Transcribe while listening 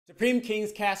Supreme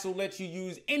King's Castle lets you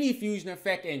use any fusion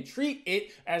effect and treat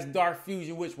it as Dark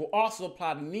Fusion, which will also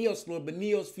apply to Neo's Lord, but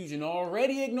Neo's Fusion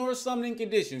already ignores summoning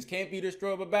conditions. Can't be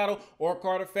destroyed by battle, or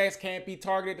card effects can't be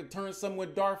targeted to turn someone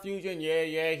with Dark Fusion.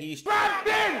 Yeah, he's trapped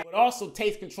in! But also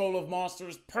takes control of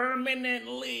monsters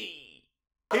permanently.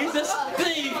 He's a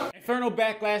thief! Infernal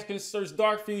Backlash can search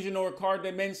Dark Fusion or a card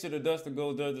that mentioned. The Dust of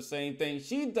Gold does the same thing.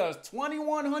 She does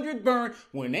 2100 burn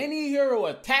when any hero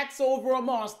attacks over a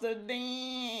monster.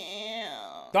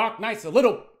 Damn. Dark Knight's a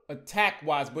little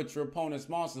attack-wise, but your opponent's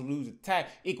monsters lose attack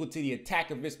equal to the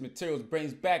attack of its materials.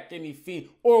 Brings back any fiend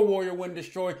or warrior when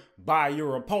destroyed by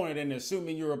your opponent, and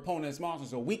assuming your opponent's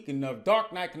monsters are weak enough,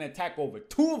 Dark Knight can attack over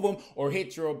 2 of them or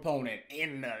hit your opponent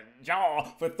in the jaw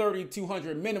for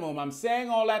 3200 minimum. I'm saying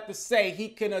all that to say he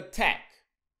can attack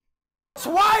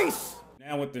Twice!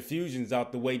 Now with the fusions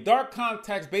out the way, Dark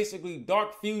Contact's basically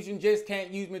Dark Fusion, just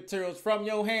can't use materials from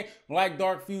your hand like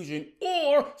Dark Fusion,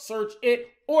 or search it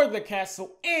or the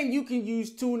castle, and you can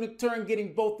use 2 in a turn,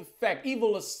 getting both effect.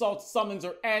 Evil Assault summons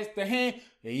or adds to hand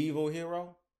the evil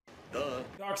hero.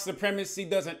 Dark Supremacy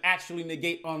doesn't actually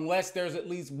negate unless there's at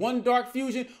least 1 Dark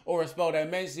Fusion or a spell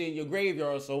that mentions in your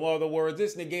graveyard. So in other words,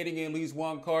 it's negating at least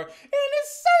 1 card, and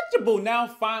it's searchable. Now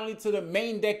finally to the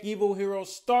main deck evil hero,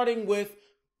 starting with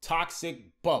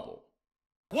Toxic Bubble.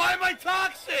 Why am I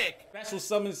toxic? Special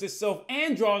summons itself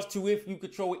and draws 2 if you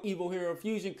control Evil Hero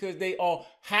Fusion, because they all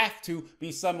have to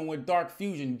be summoned with Dark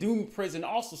Fusion. Doom Prison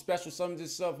also special summons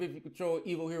itself if you control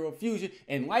Evil Hero Fusion,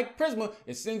 and like Prisma,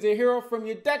 it sends a hero from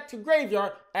your deck to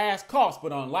graveyard as cost.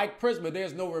 But unlike Prisma,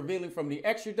 there's no revealing from the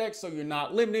extra deck, so you're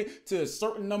not limited to a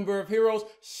certain number of heroes.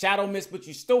 Shadow Mist, but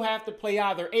you still have to play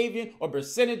either Avian or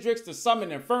Bersenedrix to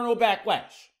summon Infernal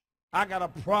Backlash. I got a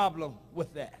problem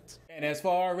with that. And as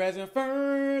far as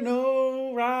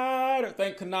Inferno Rider,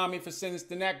 thank Konami for sending us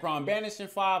the Necron. Banishing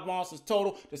 5 monsters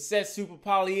total. The set Super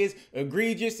Poly is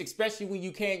egregious, especially when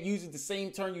you can't use it the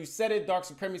same turn you set it. Dark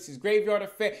Supremacy's graveyard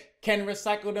effect can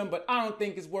recycle them, but I don't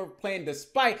think it's worth playing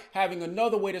despite having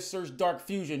another way to search Dark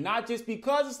Fusion. Not just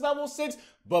because it's level 6,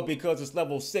 but because it's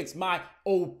level 6. My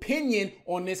opinion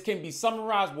on this can be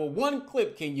summarized with 1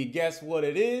 clip. Can you guess what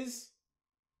it is?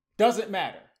 Doesn't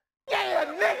matter. Yeah,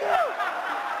 nigga!